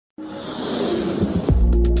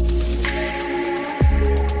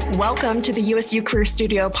Welcome to the USU Career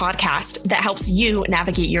Studio podcast that helps you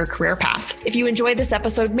navigate your career path. If you enjoyed this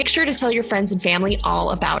episode, make sure to tell your friends and family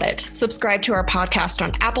all about it. Subscribe to our podcast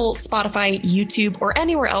on Apple, Spotify, YouTube, or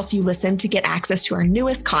anywhere else you listen to get access to our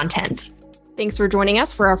newest content. Thanks for joining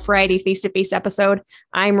us for our Friday face-to-face episode.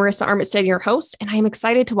 I'm Marissa Armitstead, your host, and I am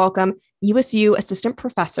excited to welcome USU Assistant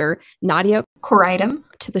Professor Nadia Kouraytem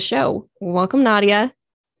to the show. Welcome, Nadia.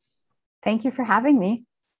 Thank you for having me.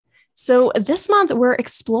 So this month, we're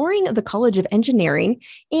exploring the College of Engineering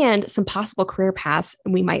and some possible career paths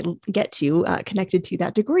we might get to connected to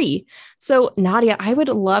that degree. So Nadia, I would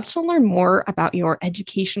love to learn more about your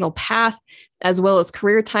educational path as well as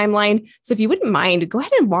career timeline. So if you wouldn't mind, go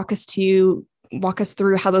ahead and walk us through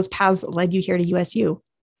how those paths led you here to USU.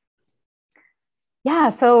 Yeah,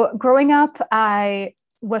 so growing up, I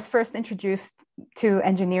was first introduced to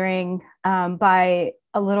engineering by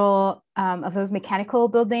a little of those mechanical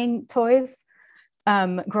building toys.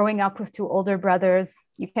 Growing up with two older brothers,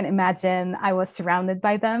 you can imagine I was surrounded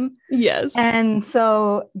by them. Yes. And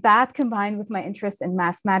so that combined with my interest in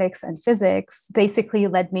mathematics and physics basically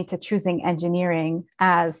led me to choosing engineering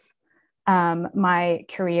as my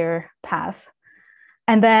career path.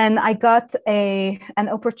 And then I got an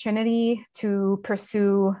opportunity to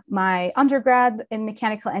pursue my undergrad in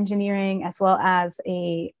mechanical engineering as well as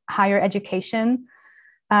a higher education,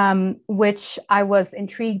 which I was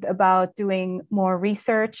intrigued about doing more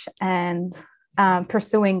research and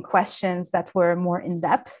pursuing questions that were more in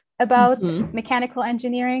depth about mechanical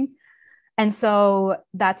engineering. And so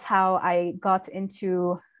that's how I got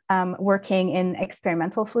into working in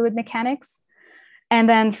experimental fluid mechanics. And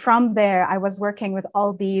then from there, I was working with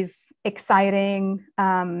all these exciting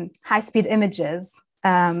high-speed images,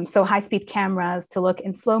 so high-speed cameras to look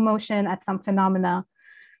in slow motion at some phenomena.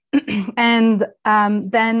 And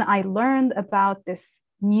then I learned about this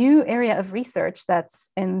new area of research that's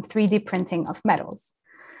in 3D printing of metals.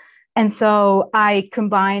 And so I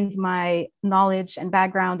combined my knowledge and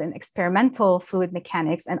background in experimental fluid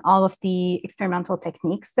mechanics and all of the experimental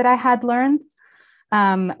techniques that I had learned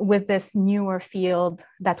with this newer field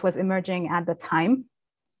that was emerging at the time.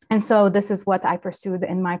 And so this is what I pursued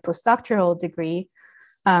in my postdoctoral degree,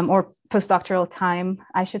 or postdoctoral time,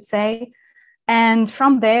 I should say. And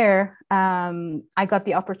from there, I got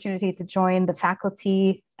the opportunity to join the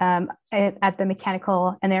faculty at the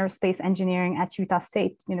Mechanical and Aerospace Engineering at Utah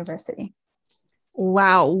State University.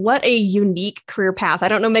 Wow, what a unique career path. I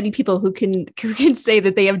don't know many people who can say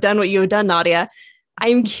that they have done what you have done, Nadia.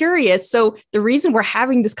 I'm curious. So the reason we're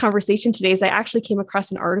having this conversation today is I actually came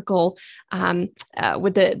across an article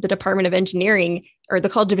with the Department of Engineering or the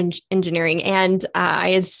College of Engineering, and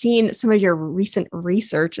I had seen some of your recent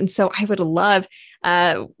research. And so I would love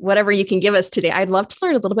whatever you can give us today. I'd love to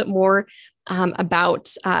learn a little bit more about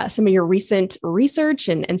some of your recent research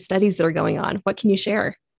and studies that are going on. What can you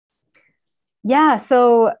share? Yeah,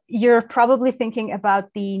 so you're probably thinking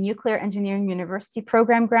about the Nuclear Engineering University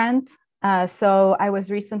Program grant. So I was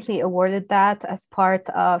recently awarded that as part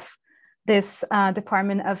of this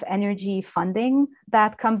Department of Energy funding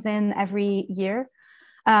that comes in every year.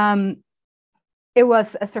 It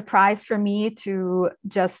was a surprise for me to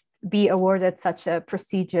just be awarded such a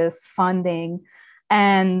prestigious funding.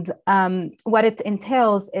 And what it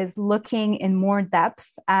entails is looking in more depth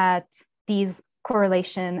at these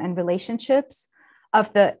correlation and relationships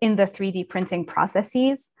in the 3D printing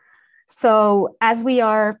processes. So as we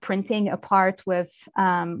are printing a part with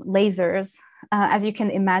lasers, as you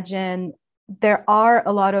can imagine, there are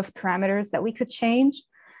a lot of parameters that we could change.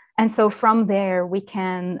 And so from there, we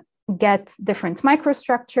can get different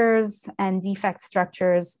microstructures and defect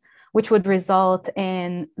structures, which would result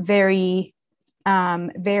in very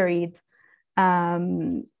varied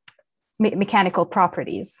mechanical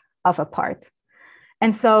properties of a part.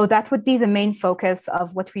 And so that would be the main focus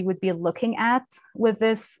of what we would be looking at with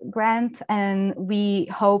this grant. And we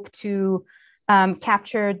hope to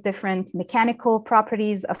capture different mechanical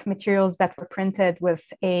properties of materials that were printed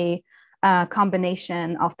with a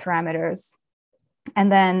combination of parameters,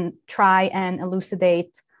 and then try and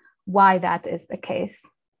elucidate why that is the case.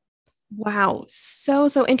 Wow, so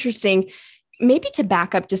interesting. Maybe to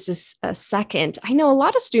back up just a second, I know a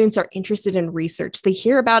lot of students are interested in research. They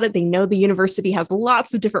hear about it. They know the university has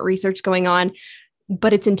lots of different research going on,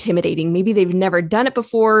 but it's intimidating. Maybe they've never done it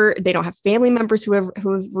before. They don't have family members who have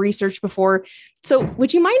researched before. So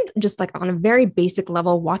would you mind just like on a very basic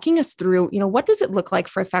level, walking us through, what does it look like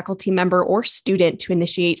for a faculty member or student to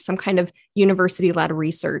initiate some kind of university-led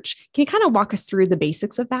research? Can you kind of walk us through the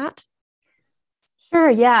basics of that? Sure,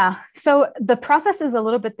 yeah. So the process is a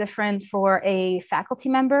little bit different for a faculty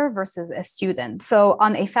member versus a student. So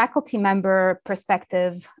on a faculty member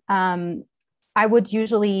perspective, I would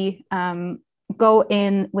usually go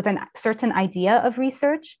in with a certain idea of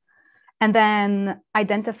research and then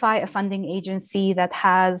identify a funding agency that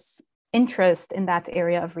has interest in that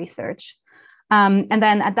area of research. And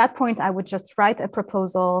then at that point, I would just write a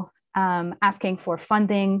proposal asking for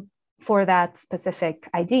funding for that specific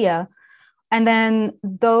idea. And then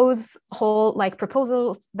those whole like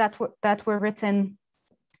proposals that were written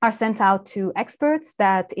are sent out to experts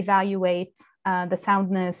that evaluate the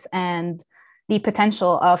soundness and the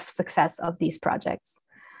potential of success of these projects.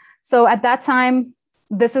 So at that time,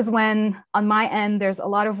 this is when on my end, there's a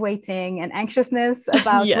lot of waiting and anxiousness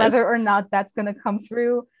about Yes. whether or not that's going to come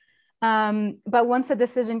through. But once a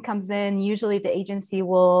decision comes in, usually the agency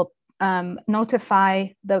will notify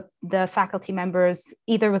the faculty members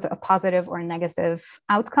either with a positive or a negative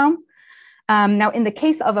outcome. Now, in the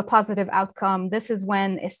case of a positive outcome, this is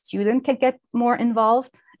when a student can get more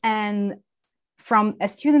involved. And from a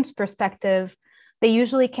student's perspective, they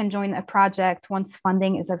usually can join a project once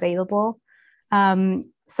funding is available.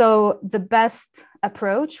 So the best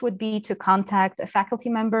approach would be to contact a faculty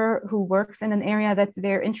member who works in an area that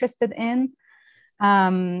they're interested in,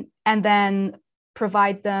 and then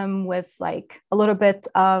provide them with like a little bit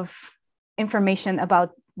of information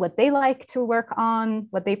about what they like to work on,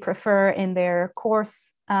 what they prefer in their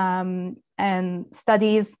course and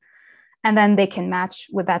studies, and then they can match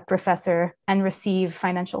with that professor and receive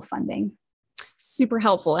financial funding. Super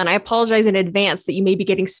helpful. And I apologize in advance that you may be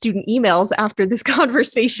getting student emails after this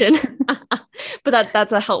conversation, but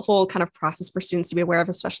that's a helpful kind of process for students to be aware of,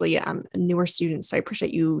 especially newer students. So I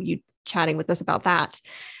appreciate you chatting with us about that.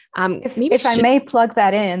 If I may plug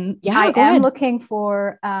that in, yeah, I am ahead. looking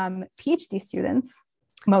for PhD students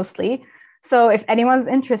mostly. So if anyone's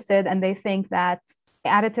interested and they think that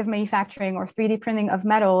additive manufacturing or 3D printing of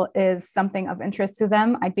metal is something of interest to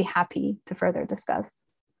them, I'd be happy to further discuss.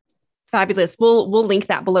 Fabulous. We'll link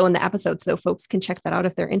that below in the episode so folks can check that out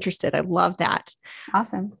if they're interested. I love that.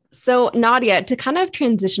 Awesome. So Nadia, to kind of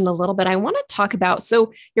transition a little bit, I want to talk about,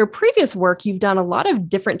 so your previous work, you've done a lot of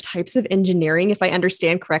different types of engineering, if I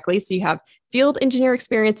understand correctly. So you have field engineer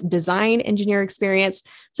experience, design engineer experience.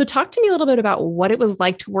 So talk to me a little bit about what it was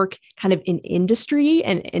like to work kind of in industry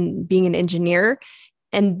and being an engineer.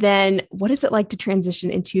 And then what is it like to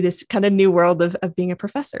transition into this kind of new world of being a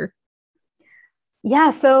professor?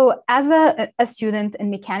 Yeah, so as a student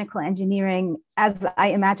in mechanical engineering, as I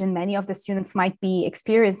imagine many of the students might be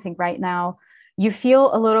experiencing right now, you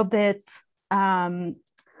feel a little bit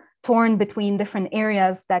torn between different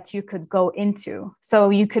areas that you could go into.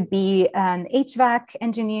 So you could be an HVAC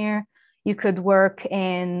engineer, you could work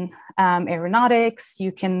in aeronautics,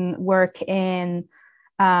 you can work in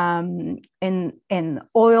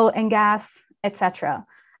oil and gas, etc.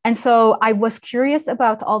 And so I was curious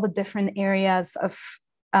about all the different areas of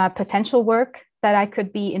potential work that I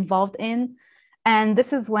could be involved in. And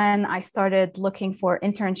this is when I started looking for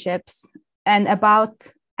internships. And about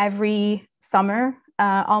every summer,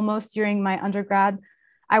 almost during my undergrad,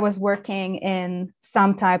 I was working in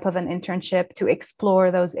some type of an internship to explore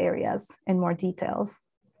those areas in more details.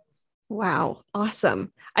 Wow.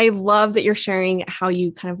 Awesome. I love that you're sharing how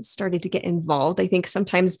you kind of started to get involved. I think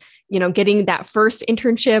sometimes, getting that first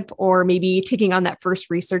internship or maybe taking on that first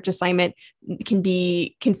research assignment can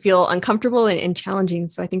feel uncomfortable and challenging.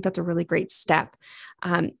 So I think that's a really great step.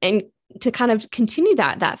 And to kind of continue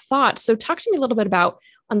that thought. So talk to me a little bit about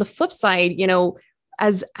on the flip side,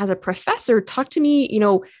 as a professor, talk to me,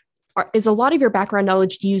 is a lot of your background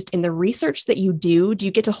knowledge used in the research that you do? Do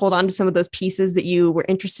you get to hold on to some of those pieces that you were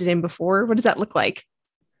interested in before? What does that look like?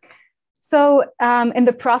 So in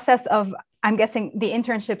the process of, I'm guessing, the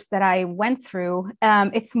internships that I went through,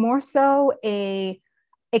 it's more so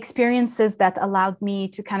experiences that allowed me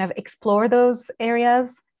to kind of explore those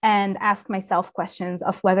areas and ask myself questions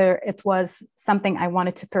of whether it was something I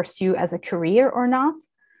wanted to pursue as a career or not.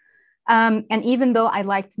 And even though I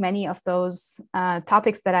liked many of those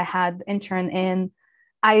topics that I had interned in,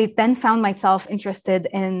 I then found myself interested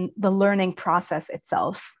in the learning process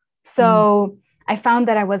itself. So I found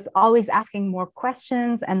that I was always asking more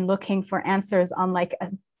questions and looking for answers on like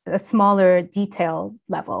a smaller detail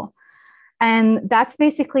level. And that's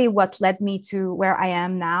basically what led me to where I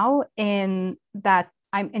am now, in that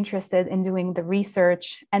I'm interested in doing the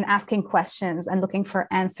research and asking questions and looking for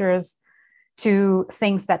answers to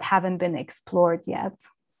things that haven't been explored yet.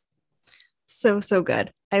 So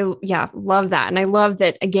good. I love that. And I love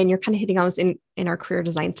that, again, you're kind of hitting on this in in our career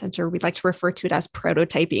design center, we like to refer to it as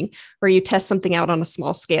prototyping, where you test something out on a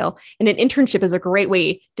small scale. And an internship is a great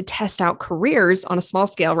way to test out careers on a small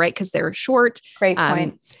scale, right? Because they're short. Great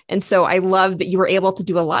point. And so I love that you were able to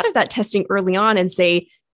do a lot of that testing early on and say,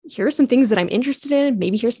 here are some things that I'm interested in.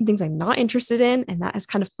 Maybe here's some things I'm not interested in. And that has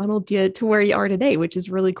kind of funneled you to where you are today, which is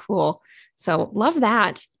really cool. So love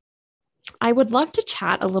that. I would love to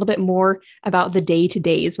chat a little bit more about the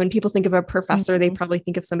day-to-days. When people think of a professor, they probably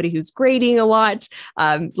think of somebody who's grading a lot,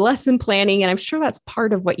 lesson planning, and I'm sure that's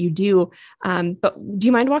part of what you do. But do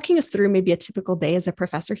you mind walking us through maybe a typical day as a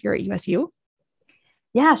professor here at USU?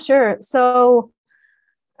 Yeah, sure. So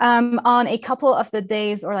on a couple of the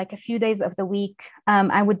days or like a few days of the week,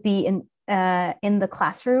 I would be in the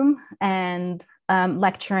classroom and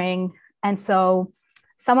lecturing. And so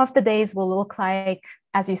some of the days will look like,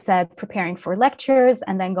 as you said, preparing for lectures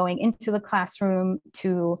and then going into the classroom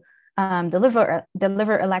to deliver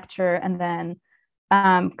a lecture, and then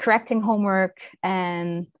correcting homework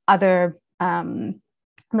and other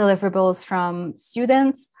deliverables from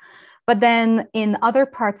students. But then in other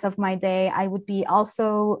parts of my day, I would be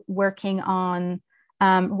also working on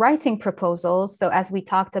writing proposals. So as we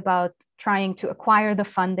talked about, trying to acquire the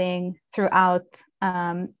funding throughout.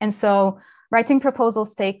 And so writing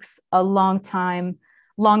proposals takes a long time,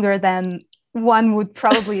 longer than one would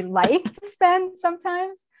probably like to spend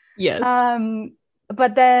sometimes. Yes.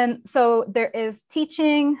 But then, so there is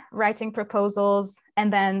teaching, writing proposals,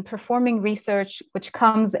 and then performing research, which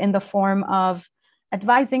comes in the form of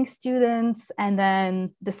advising students and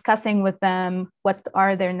then discussing with them what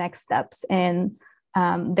are their next steps in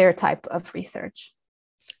their type of research.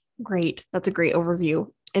 Great. That's a great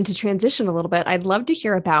overview. And to transition a little bit, I'd love to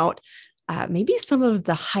hear about maybe some of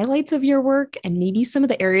the highlights of your work and maybe some of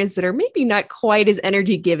the areas that are maybe not quite as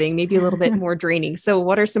energy giving, maybe a little bit more draining. So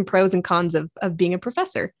what are some pros and cons of being a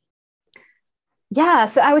professor? Yeah,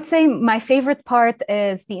 so I would say my favorite part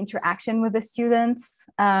is the interaction with the students.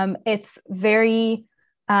 It's very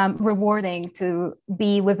rewarding to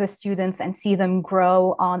be with the students and see them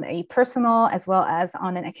grow on a personal as well as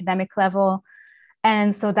on an academic level.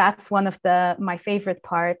 And so that's one of my favorite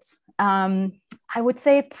parts. I would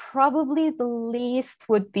say probably the least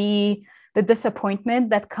would be the disappointment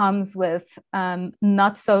that comes with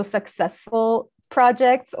not so successful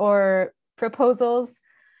projects or proposals.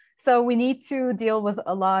 So we need to deal with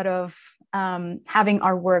a lot of having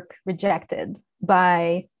our work rejected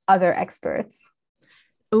by other experts.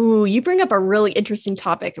 Oh, you bring up a really interesting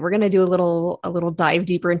topic. We're going to do a little dive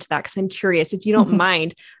deeper into that because I'm curious. If you don't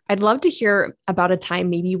mind, I'd love to hear about a time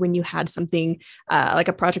maybe when you had something like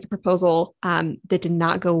a project proposal that did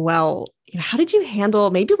not go well. You know, how did you handle,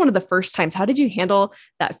 maybe one of the first times, how did you handle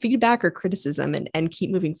that feedback or criticism and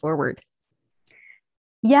keep moving forward?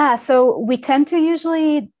 Yeah, so we tend to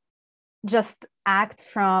usually just act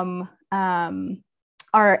from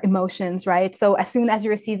our emotions, right? So as soon as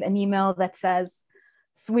you receive an email that says,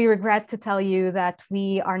 "So we regret to tell you that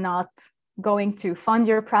we are not going to fund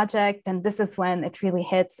your project," and this is when it really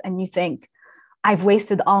hits and you think, I've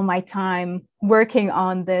wasted all my time working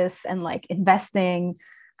on this and like investing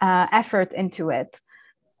effort into it.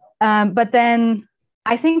 But then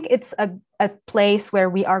I think it's a place where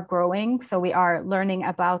we are growing. So we are learning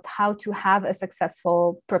about how to have a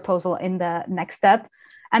successful proposal in the next step.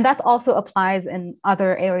 And that also applies in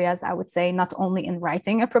other areas, I would say, not only in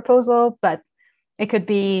writing a proposal, but it could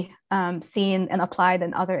be seen and applied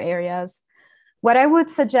in other areas. What I would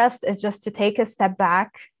suggest is just to take a step back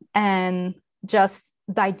and just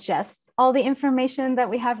digest all the information that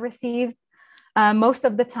we have received. Most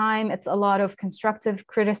of the time, it's a lot of constructive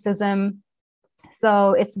criticism.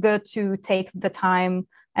 So it's good to take the time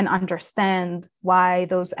and understand why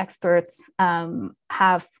those experts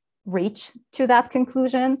have reached to that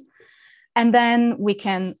conclusion. And then we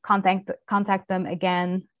can contact them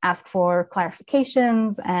again, ask for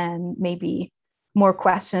clarifications and maybe more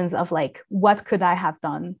questions of like, what could I have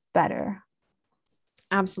done better?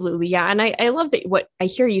 Absolutely. Yeah. And I love that what I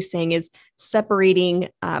hear you saying is separating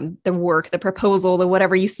the work, the proposal, the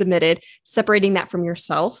whatever you submitted, separating that from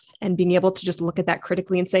yourself and being able to just look at that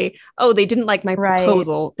critically and say, oh, they didn't like my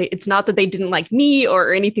proposal. It's not that they didn't like me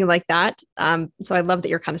or anything like that. So I love that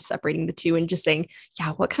you're kind of separating the two and just saying, yeah,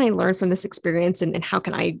 what can I learn from this experience and how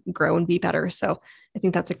can I grow and be better? So I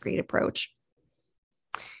think that's a great approach.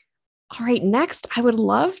 All right. Next, I would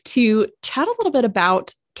love to chat a little bit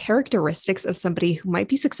about characteristics of somebody who might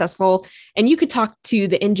be successful. And you could talk to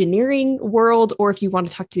the engineering world, or if you want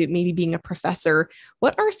to talk to maybe being a professor,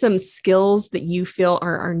 what are some skills that you feel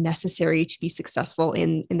are necessary to be successful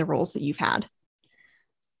in the roles that you've had?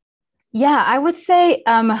 Yeah, I would say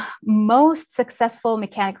most successful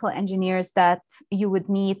mechanical engineers that you would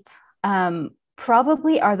meet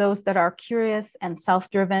probably are those that are curious and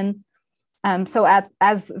self-driven. So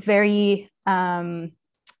as very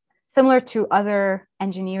similar to other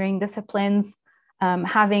engineering disciplines,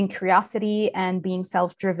 having curiosity and being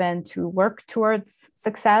self-driven to work towards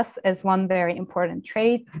success is one very important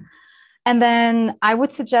trait. And then I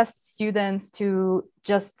would suggest students to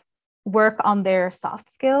just work on their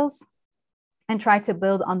soft skills and try to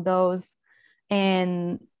build on those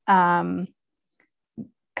in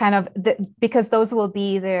because those will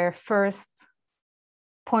be their first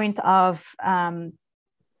point of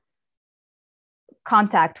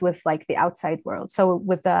contact with like the outside world. So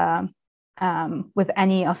with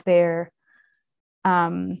any of their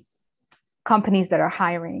companies that are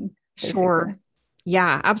hiring. Basically. Sure.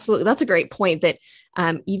 Yeah, absolutely. That's a great point that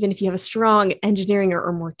even if you have a strong engineering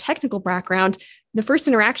or more technical background, the first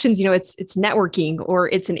interactions, it's networking or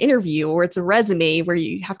it's an interview or it's a resume where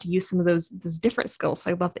you have to use some of those different skills.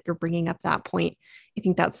 So I love that you're bringing up that point. I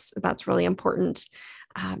think that's really important.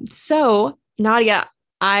 So Nadia,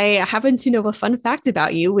 I happen to know a fun fact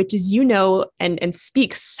about you, which is and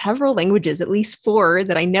speak several languages, at least 4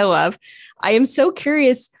 that I know of. I am so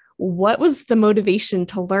curious, what was the motivation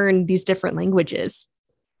to learn these different languages?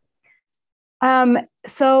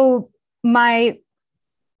 So my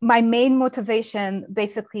main motivation,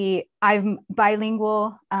 basically, I'm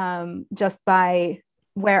bilingual just by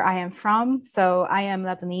where I am from. So I am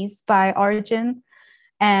Lebanese by origin.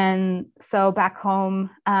 And so back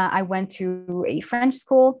home, I went to a French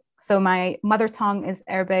school. So my mother tongue is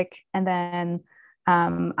Arabic. And then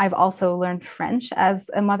I've also learned French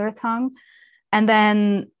as a mother tongue. And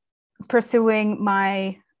then pursuing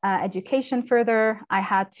my education further, I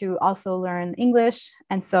had to also learn English.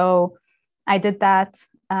 And so I did that.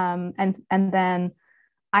 And then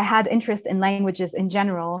I had interest in languages in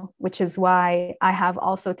general, which is why I have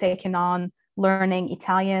also taken on learning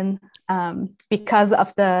Italian because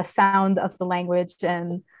of the sound of the language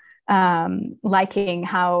and liking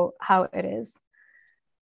how it is.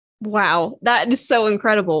 Wow, that is so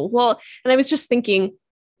incredible. Well, and I was just thinking,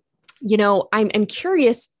 I'm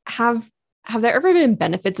curious, have there ever been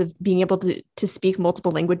benefits of being able to speak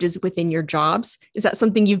multiple languages within your jobs? Is that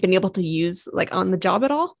something you've been able to use like on the job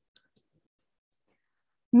at all?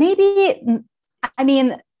 Maybe, I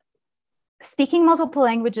mean, speaking multiple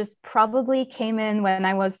languages probably came in when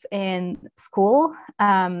I was in school.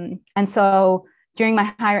 And so during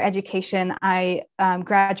my higher education, I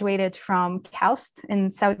graduated from KAUST in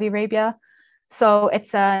Saudi Arabia. So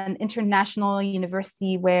it's an international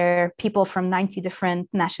university where people from 90 different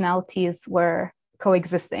nationalities were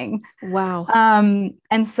coexisting. Wow.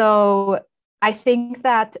 And so I think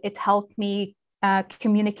that it helped me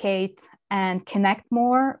communicate and connect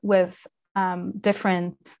more with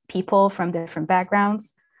different people from different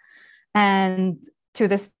backgrounds. And to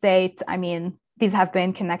this date, I mean, these have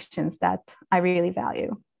been connections that I really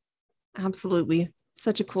value. Absolutely.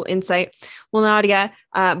 Such a cool insight. Well, Nadia,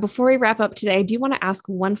 before we wrap up today, I do want to ask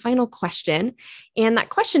one final question. And that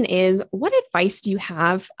question is, what advice do you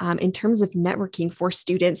have in terms of networking for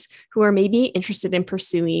students who are maybe interested in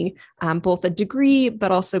pursuing both a degree,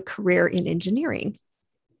 but also career in engineering?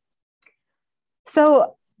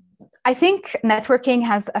 So I think networking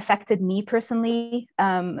has affected me personally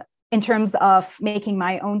in terms of making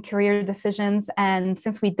my own career decisions. And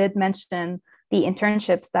since we did mention the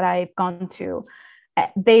internships that I've gone to,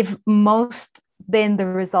 they've most been the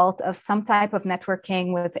result of some type of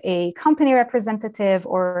networking with a company representative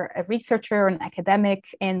or a researcher or an academic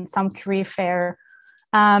in some career fair.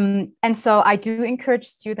 And so I do encourage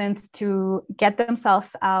students to get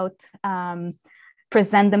themselves out,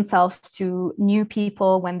 present themselves to new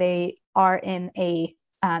people when they are in a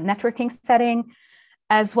networking setting,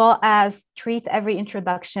 as well as treat every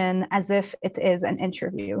introduction as if it is an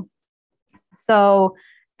interview. So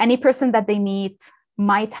any person that they meet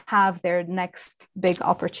might have their next big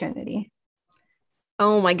opportunity.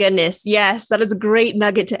 Oh my goodness. Yes, that is a great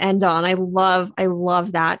nugget to end on. I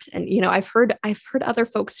love that. And, I've heard other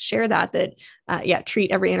folks share that treat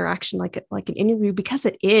every interaction like an interview, because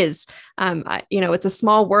it is, it's a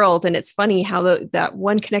small world, and it's funny how that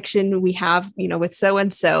one connection we have, with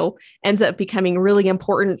so-and-so ends up becoming really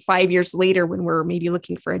important 5 years later when we're maybe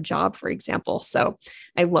looking for a job, for example. So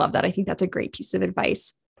I love that. I think that's a great piece of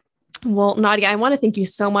advice. Well, Nadia, I want to thank you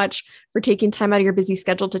so much for taking time out of your busy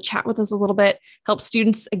schedule to chat with us a little bit, help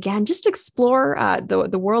students, again, just explore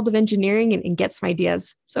the world of engineering and get some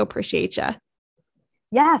ideas. So appreciate you.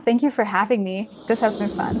 Yeah, thank you for having me. This has been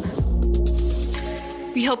fun.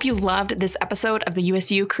 We hope you loved this episode of the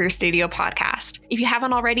USU Career Studio podcast. If you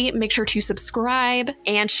haven't already, make sure to subscribe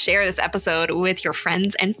and share this episode with your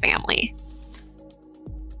friends and family.